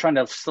think that's what we're trying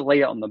to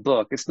lay out in the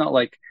book. It's not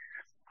like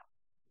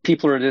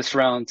people are just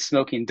around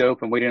smoking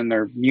dope and waiting on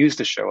their muse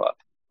to show up.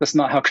 That's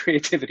not how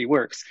creativity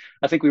works.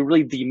 I think we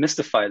really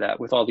demystify that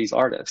with all these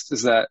artists,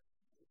 is that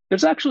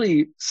there's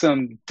actually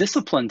some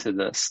discipline to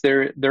this.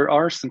 There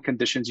are some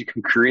conditions you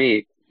can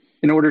create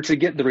in order to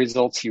get the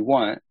results you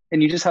want.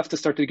 And you just have to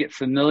start to get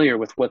familiar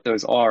with what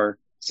those are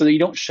so that you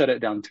don't shut it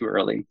down too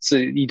early, so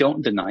you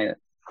don't deny it.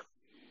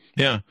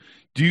 Yeah.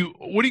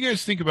 What do you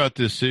guys think about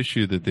this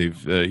issue that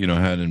they've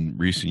had in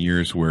recent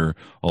years, where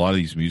a lot of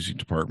these music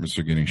departments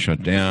are getting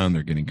shut down,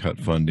 they're getting cut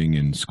funding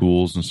in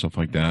schools and stuff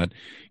like that?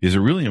 Is it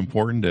really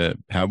important to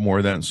have more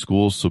of that in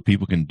schools so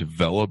people can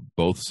develop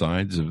both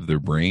sides of their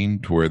brain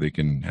to where they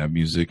can have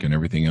music and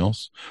everything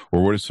else?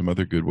 Or what are some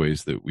other good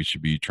ways that we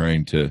should be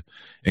trying to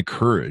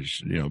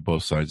encourage,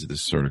 both sides of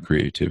this sort of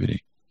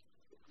creativity?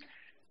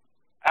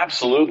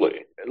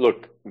 Absolutely.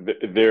 Look,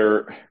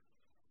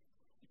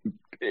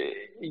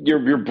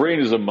 your brain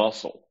is a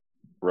muscle,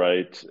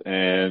 right?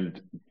 And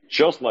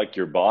just like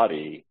your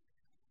body,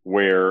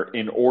 where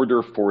in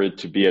order for it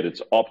to be at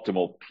its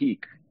optimal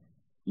peak,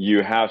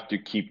 you have to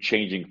keep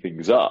changing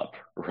things up,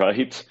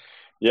 right?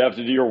 You have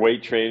to do your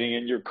weight training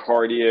and your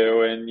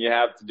cardio, and you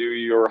have to do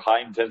your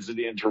high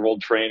intensity interval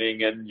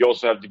training, and you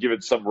also have to give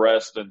it some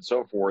rest and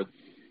so forth.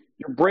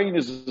 Your brain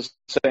is the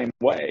same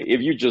way.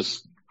 If you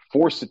just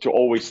force it to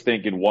always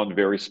think in one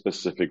very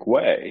specific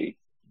way,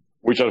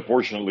 which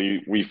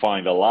unfortunately we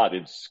find a lot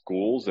in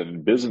schools and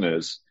in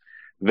business,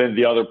 then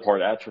the other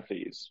part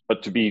atrophies.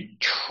 But to be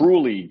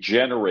truly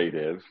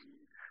generative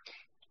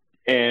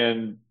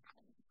And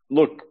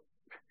look,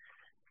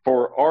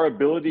 for our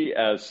ability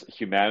as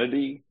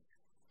humanity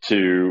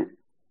to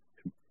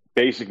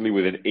basically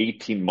within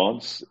 18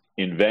 months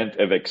invent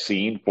a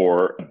vaccine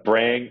for a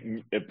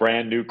brand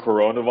new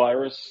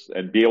coronavirus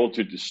and be able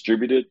to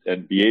distribute it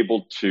and be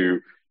able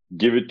to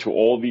give it to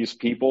all these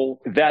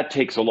people, that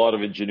takes a lot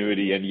of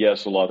ingenuity and,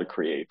 yes, a lot of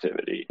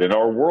creativity. And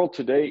our world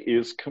today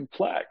is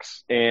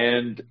complex,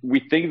 and we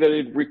think that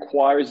it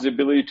requires the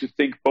ability to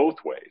think both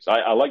ways.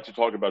 I like to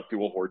talk about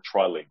people who are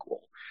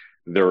trilingual.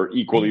 They're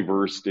equally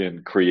versed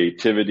in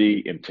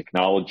creativity, in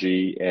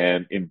technology,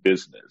 and in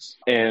business.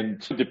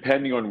 And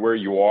depending on where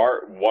you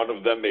are, one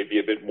of them may be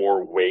a bit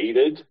more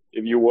weighted,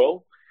 if you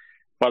will.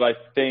 But I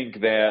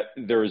think that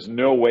there is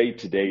no way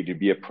today to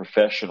be a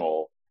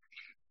professional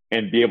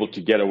and be able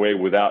to get away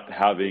without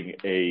having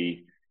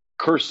a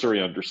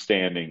cursory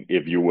understanding,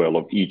 if you will,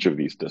 of each of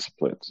these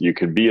disciplines. You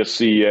can be a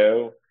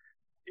CEO.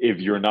 If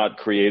you're not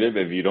creative,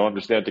 if you don't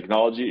understand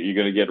technology, you're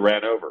going to get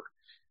ran over.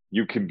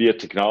 You can be a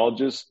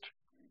technologist,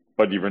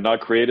 but if you're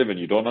not creative and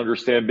you don't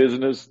understand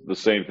business, the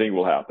same thing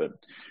will happen.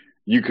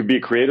 You could be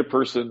a creative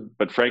person,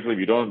 but frankly, if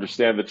you don't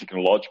understand the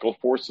technological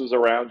forces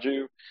around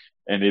you,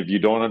 and if you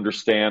don't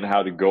understand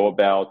how to go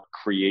about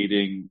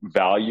creating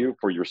value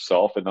for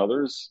yourself and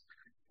others,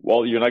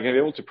 well, you're not going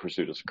to be able to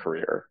pursue this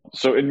career.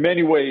 So in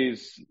many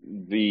ways,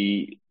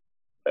 the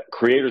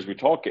creators we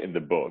talk to in the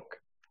book,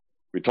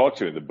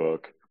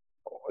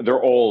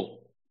 they're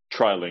all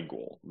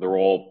trilingual. They're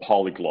all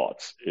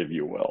polyglots, if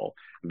you will.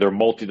 They're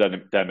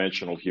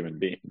multidimensional human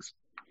beings.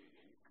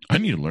 I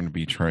need to learn to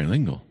be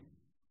trilingual.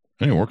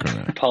 I need to work on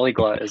that.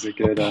 Polyglot is a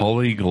good...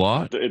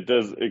 polyglot?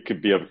 It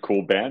could be a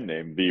cool band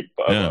name, the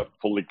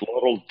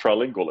Polyglottal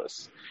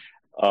Trilingualists.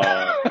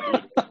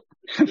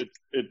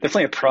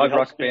 Definitely a prog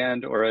rock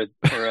band or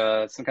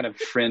some kind of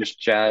fringe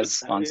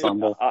jazz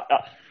ensemble.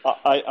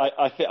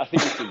 I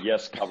think it's a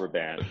Yes cover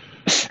band.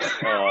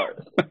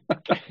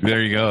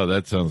 There you go.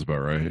 That sounds about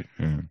right.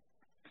 Yeah.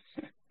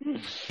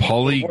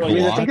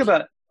 Polyglot. Think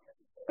about.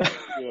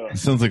 It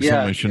sounds like something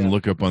I shouldn't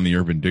look up on the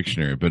Urban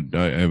Dictionary, but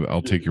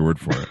I'll take your word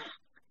for it.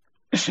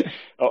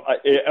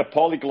 A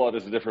polyglot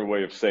is a different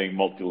way of saying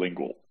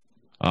multilingual.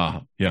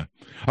 Yeah.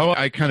 Oh,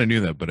 I kind of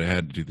knew that, but I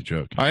had to do the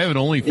joke. I have an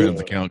OnlyFans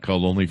account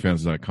called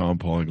onlyfans.com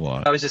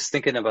polyglot. I was just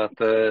thinking about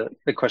the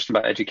question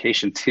about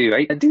education,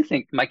 too. I do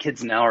think my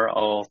kids now are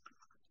all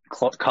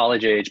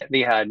college age.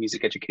 They had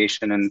music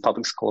education in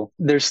public school.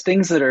 There's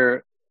things that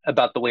are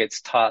about the way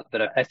it's taught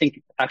that I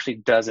think actually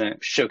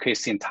doesn't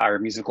showcase the entire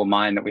musical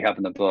mind that we have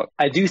in the book.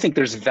 I do think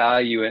there's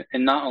value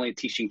in not only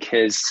teaching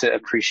kids to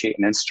appreciate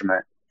an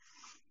instrument,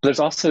 but there's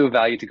also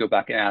value to go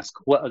back and ask,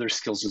 what other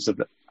skills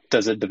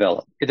does it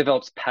develop? It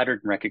develops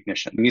pattern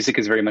recognition. Music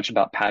is very much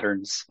about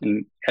patterns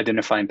and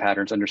identifying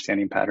patterns,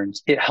 understanding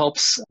patterns. It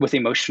helps with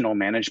emotional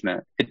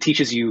management. It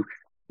teaches you,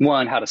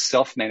 one, how to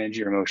self-manage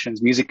your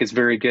emotions. Music is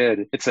very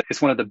good.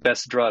 It's one of the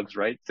best drugs,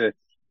 right? To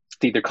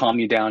either calm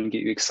you down and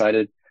get you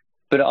excited.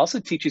 But it also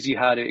teaches you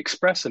how to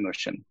express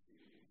emotion.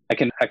 I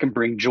can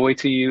bring joy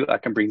to you. I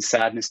can bring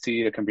sadness to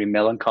you. I can bring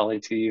melancholy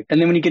to you. And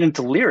then when you get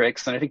into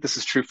lyrics, and I think this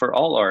is true for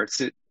all arts,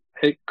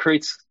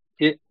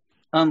 it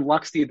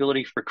unlocks the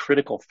ability for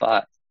critical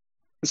thought,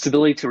 this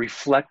ability to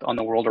reflect on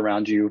the world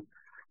around you,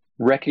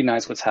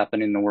 recognize what's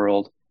happening in the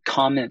world,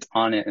 comment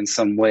on it in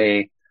some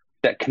way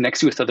that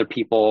connects you with other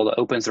people, that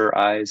opens their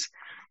eyes.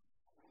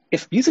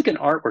 If music and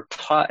art were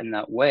taught in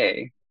that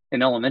way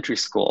in elementary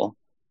school,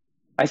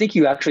 I think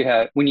you actually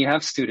have, when you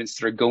have students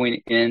that are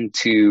going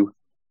into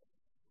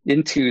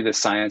the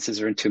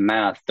sciences or into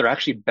math, they're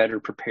actually better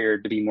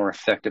prepared to be more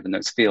effective in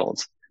those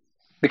fields.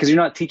 Because you're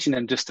not teaching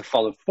them just to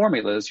follow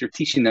formulas, you're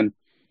teaching them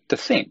to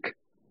think,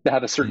 to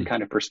have a certain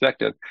kind of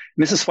perspective.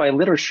 And this is why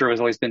literature has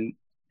always been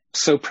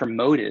so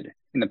promoted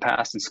in the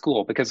past in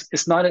school, because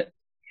it's not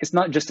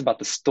just about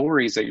the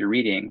stories that you're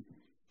reading.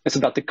 It's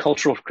about the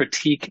cultural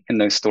critique in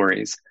those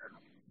stories,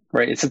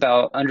 right? It's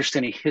about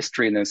understanding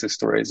history in those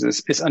stories.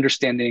 It's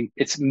understanding,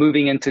 it's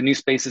moving into new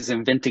spaces,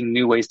 inventing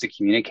new ways to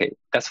communicate.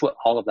 That's what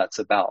all of that's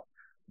about.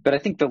 But I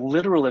think the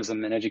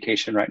literalism in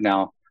education right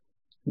now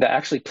that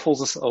actually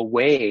pulls us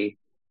away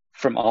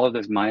from all of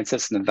those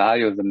mindsets and the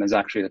value of them is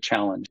actually a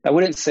challenge. I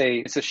wouldn't say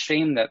it's a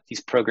shame that these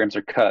programs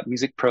are cut.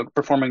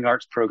 Performing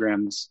arts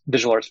programs,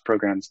 visual arts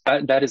programs,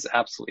 that is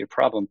absolutely a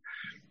problem.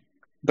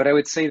 But I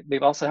would say they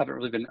also haven't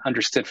really been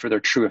understood for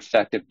their true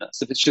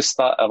effectiveness. If it's just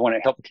thought, I want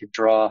to help a kid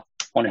draw, I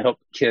want to help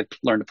a kid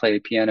learn to play the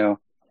piano,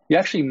 you're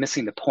actually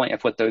missing the point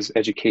of what those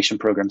education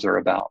programs are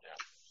about.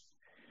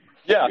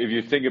 Yeah, if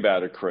you think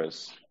about it,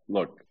 Chris,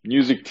 look,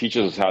 music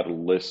teaches us how to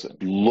listen,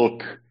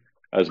 look,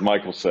 as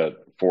Michael said,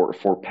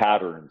 for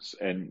patterns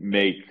and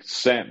make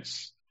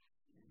sense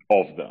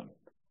of them.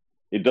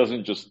 It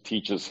doesn't just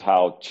teach us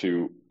how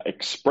to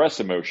express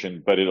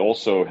emotion, but it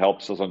also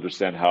helps us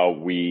understand how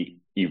we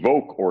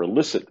evoke or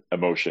elicit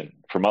emotion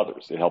from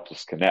others. It helps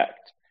us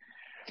connect.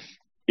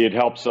 It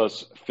helps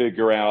us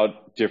figure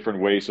out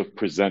different ways of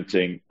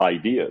presenting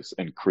ideas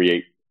and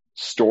create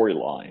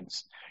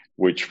storylines,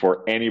 which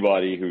for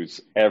anybody who's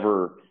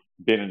ever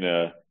been in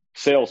a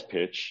sales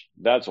pitch.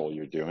 That's all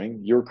you're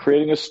doing. You're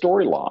creating a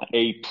storyline.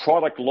 A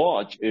product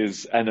launch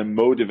is an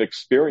emotive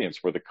experience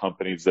for the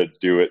companies that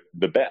do it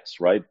the best,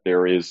 right?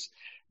 There is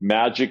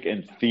magic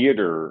and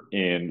theater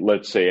in,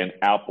 let's say, an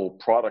Apple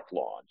product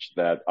launch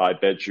that I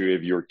bet you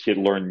if your kid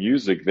learned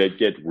music, they'd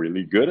get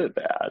really good at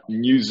that.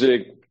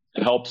 Music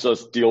helps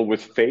us deal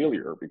with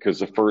failure because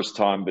the first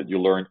time that you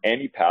learn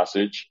any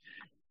passage,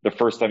 the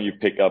first time you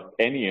pick up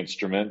any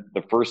instrument,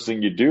 the first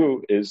thing you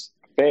do is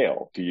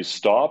fail. Do you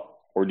stop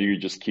or do you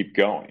just keep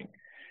going?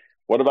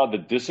 What about the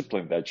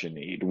discipline that you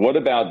need? What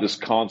about this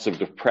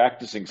concept of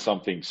practicing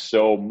something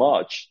so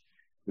much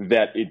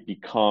that it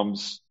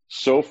becomes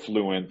so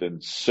fluent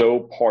and so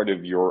part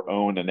of your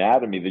own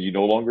anatomy that you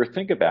no longer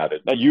think about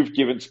it? Now, you've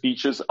given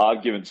speeches,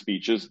 I've given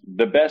speeches.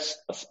 The best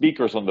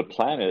speakers on the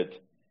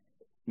planet,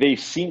 they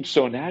seem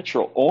so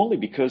natural only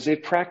because they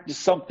practice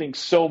something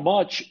so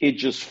much, it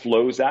just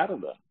flows out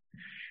of them.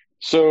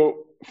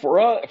 So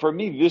for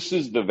me, this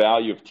is the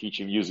value of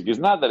teaching music. It's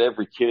not that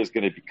every kid is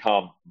going to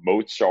become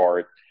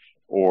Mozart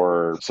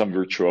or some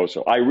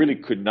virtuoso. I really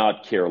could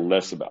not care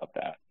less about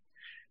that.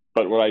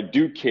 But what I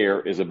do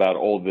care is about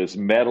all this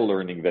meta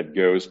learning that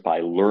goes by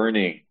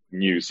learning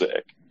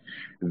music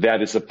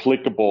that is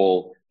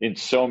applicable in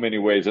so many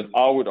ways. And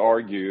I would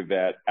argue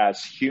that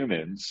as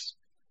humans,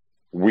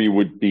 we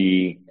would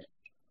be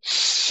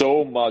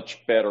so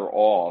much better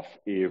off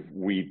if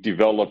we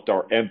developed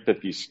our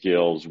empathy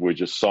skills,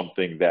 which is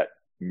something that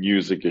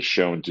music is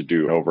shown to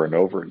do over and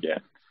over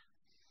again.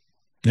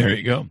 There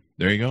you go.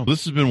 There you go.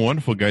 This has been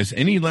wonderful, guys.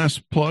 Any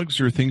last plugs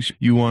or things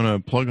you want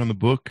to plug on the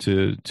book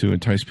to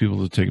entice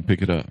people to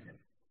pick it up?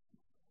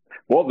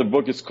 Well, the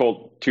book is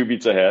called 2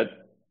 Beats Ahead,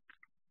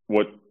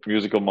 What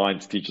Musical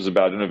Minds Teach Us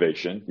About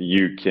Innovation.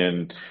 You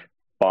can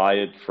buy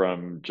it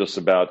from just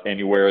about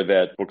anywhere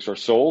that books are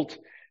sold.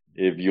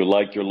 If you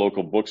like your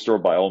local bookstore,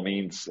 by all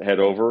means, head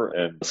over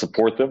and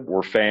support them.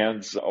 We're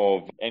fans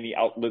of any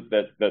outlet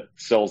that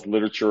sells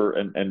literature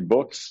and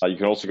books. You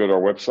can also go to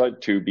our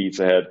website,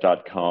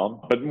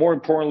 2beatsahead.com. But more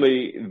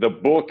importantly, the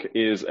book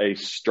is a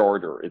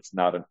starter. It's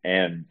not an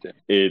end.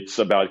 It's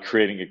about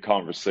creating a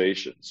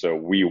conversation. So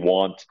we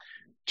want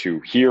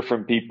to hear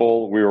from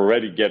people. We're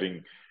already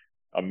getting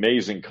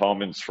amazing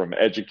comments from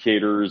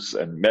educators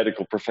and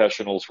medical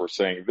professionals who are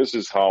saying, this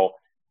is how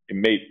it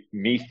made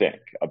me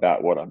think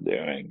about what I'm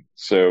doing.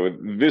 So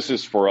this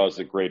is for us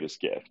the greatest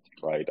gift,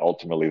 right?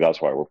 Ultimately, that's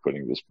why we're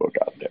putting this book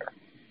out there.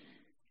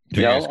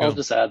 Yeah, I'll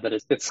just add that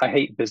it's I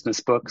hate business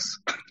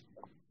books.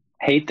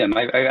 Hate them.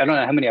 I don't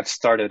know how many I've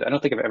started. I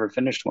don't think I've ever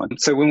finished one.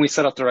 So when we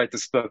set out to write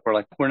this book, we're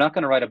like, we're not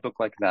going to write a book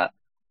like that.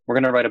 We're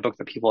going to write a book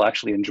that people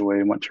actually enjoy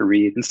and want to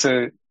read. And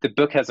so the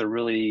book has a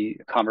really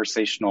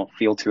conversational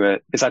feel to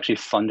it. It's actually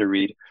fun to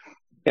read.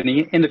 And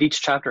the end of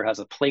each chapter has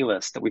a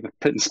playlist that we've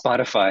put in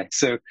Spotify.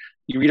 So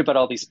you read about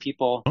all these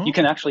people. You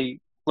can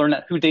actually learn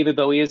who David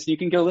Bowie is. You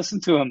can go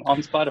listen to him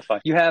on Spotify.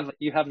 You have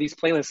these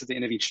playlists at the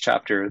end of each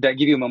chapter that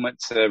give you a moment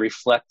to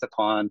reflect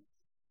upon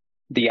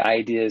the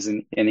ideas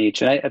in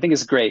each. And I think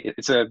it's great.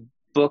 It's a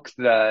book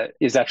that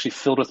is actually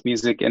filled with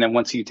music, and it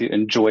wants you to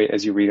enjoy it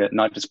as you read it,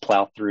 not just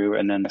plow through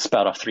and then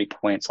spout off 3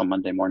 points on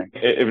Monday morning.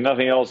 If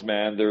nothing else,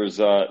 man, there's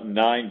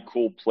 9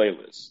 cool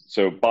playlists.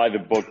 So buy the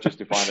book just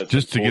to find it.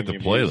 Just to get the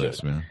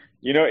playlist, man.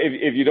 You know,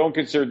 if you don't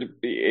consider,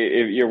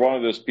 if you're one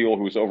of those people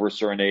who's over a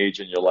certain age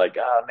and you're like,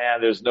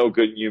 man, there's no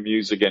good new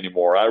music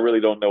anymore. I really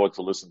don't know what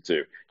to listen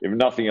to. If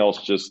nothing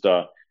else, just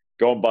go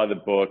and buy the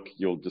book.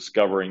 You'll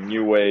discover a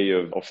new way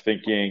of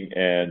thinking,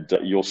 and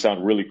you'll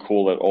sound really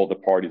cool at all the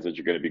parties that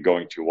you're going to be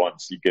going to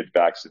once you get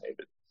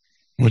vaccinated.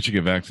 Once you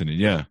get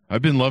vaccinated, yeah.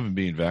 I've been loving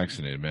being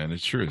vaccinated, man.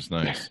 It sure is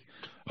nice.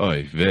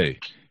 Oy vey.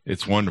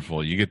 It's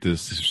wonderful. You get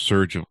this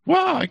surge of,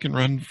 wow, I can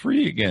run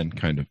free again,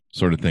 kind of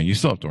sort of thing. You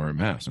still have to wear a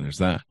mask, and there's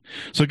that.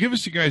 So give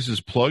us you guys this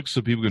plug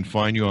so people can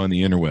find you on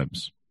the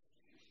interwebs.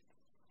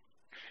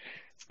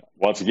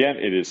 Once again,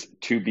 it is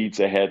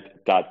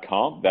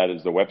 2beatsahead.com. That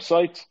is the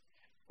website.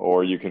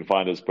 Or you can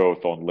find us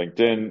both on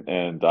LinkedIn,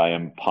 and I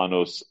am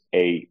Panos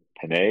A.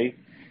 Panay.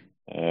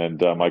 And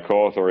my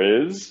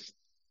co-author is?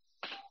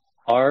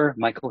 R.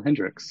 Michael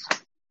Hendrix.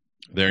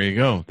 There you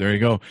go. There you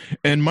go.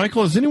 And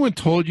Michael, has anyone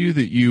told you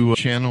that you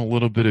channel a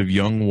little bit of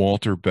young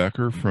Walter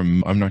Becker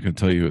from, I'm not going to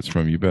tell you who it's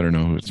from. You better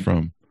know who it's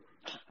from.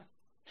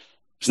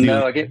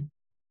 No,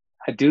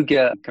 I do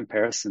get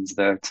comparisons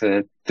though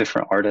to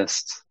different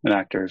artists and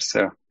actors.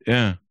 So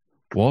yeah,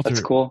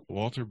 that's cool.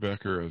 Walter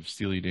Becker of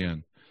Steely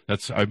Dan.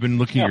 I've been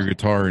looking at your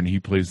guitar, and he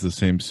plays the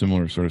same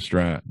similar sort of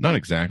strat. Not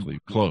exactly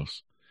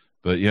close,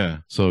 but yeah.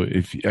 So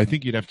I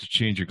think you'd have to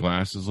change your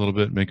glasses a little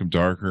bit, make them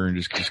darker, and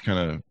just kind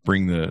of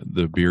bring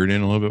the beard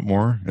in a little bit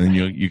more, and then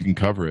you can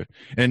cover it.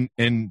 And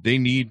they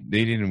need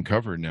him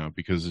covered now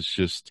because it's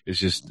just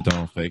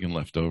Donald Fagen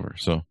left over.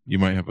 So you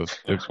might have a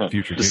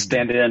future just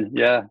stand in.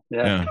 Yeah.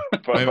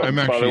 I'm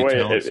actually a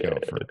talent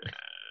scout for.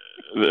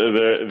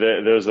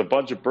 There's a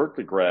bunch of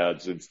Berklee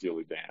grads in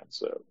Steely Dan,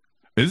 so.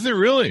 Is there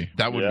really?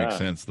 That would make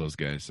sense. Those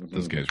guys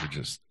were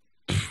just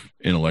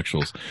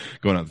intellectuals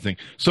going out the thing.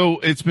 So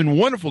it's been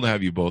wonderful to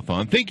have you both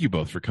on. Thank you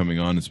both for coming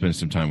on and spending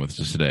some time with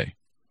us today.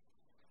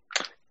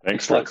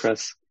 Thanks a lot,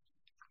 Chris.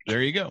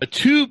 There you go.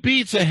 2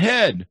 beats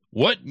ahead.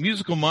 What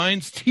musical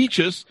minds teach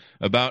us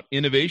about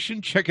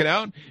innovation. Check it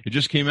out. It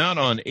just came out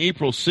on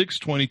April 6,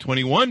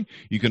 2021.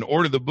 You can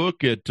order the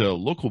book at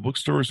local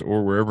bookstores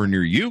or wherever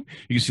near you.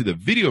 You can see the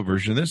video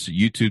version of this at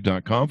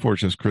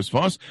youtube.com/Chris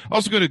Voss.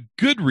 Also go to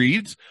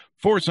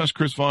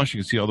Goodreads/Chris Voss.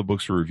 You can see all the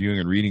books we're reviewing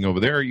and reading over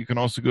there. You can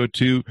also go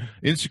to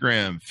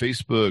Instagram,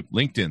 Facebook,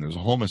 LinkedIn. There's a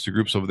whole mess of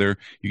groups over there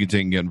you can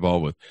take and get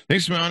involved with.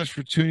 Thanks to my honest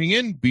for tuning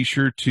in. Be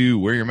sure to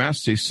wear your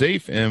mask, stay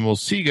safe, and we'll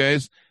see you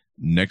guys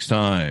next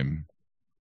time.